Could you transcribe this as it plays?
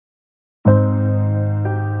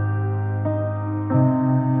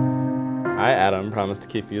I, Adam, promise to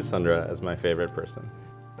keep you, Sandara, as my favorite person.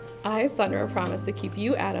 I, Sandara, promise to keep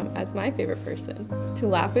you, Adam, as my favorite person. To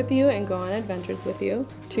laugh with you and go on adventures with you.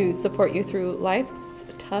 To support you through life's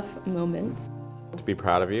tough moments. To be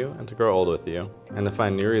proud of you and to grow old with you. And to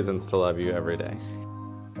find new reasons to love you every day.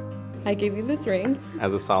 I give you this ring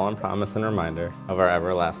as a solemn promise and reminder of our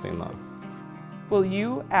everlasting love. Will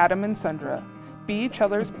you, Adam and Sandara, be each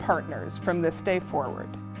other's partners from this day forward?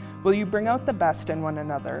 Will you bring out the best in one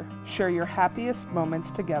another, share your happiest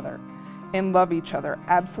moments together, and love each other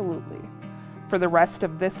absolutely for the rest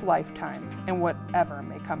of this lifetime and whatever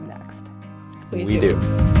may come next? We do.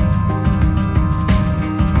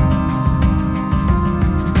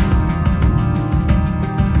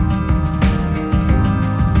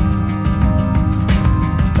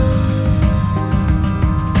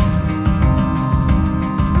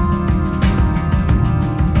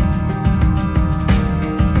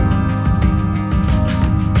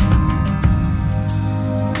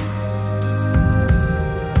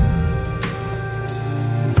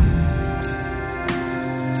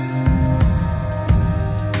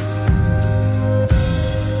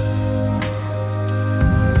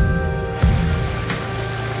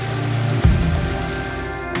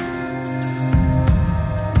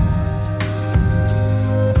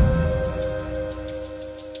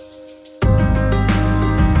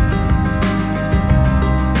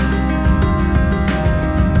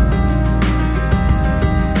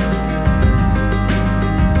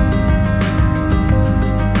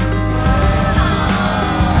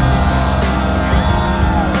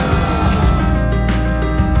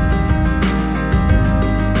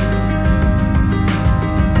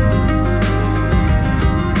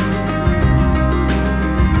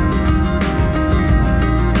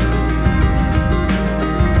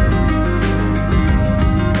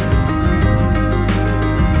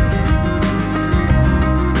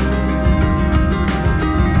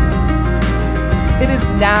 It is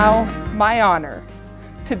now my honor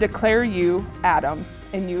to declare you, Adam,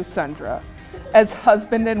 and you, Sandara, as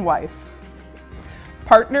husband and wife,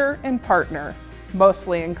 partner and partner,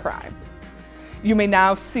 mostly in crime. You may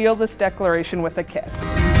now seal this declaration with a kiss.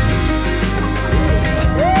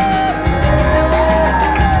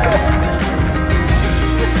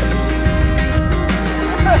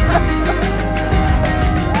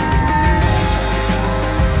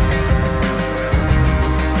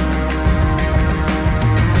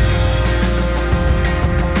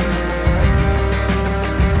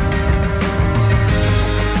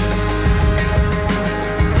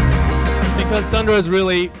 Because Sandara is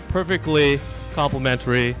really perfectly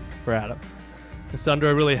complimentary for Adam.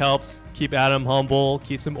 Sandara really helps keep Adam humble,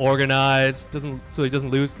 keeps him organized, so he doesn't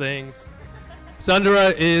lose things.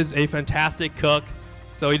 Sandara is a fantastic cook,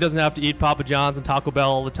 so he doesn't have to eat Papa John's and Taco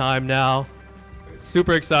Bell all the time now.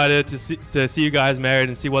 Super excited to see you guys married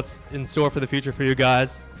and see what's in store for the future for you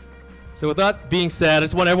guys. So with that being said, I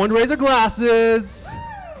just want everyone to raise their glasses.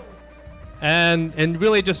 And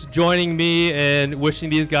really just joining me and wishing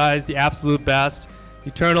these guys the absolute best,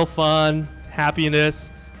 eternal fun,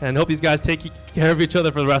 happiness, and hope these guys take care of each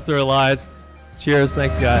other for the rest of their lives. Cheers,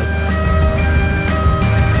 thanks guys.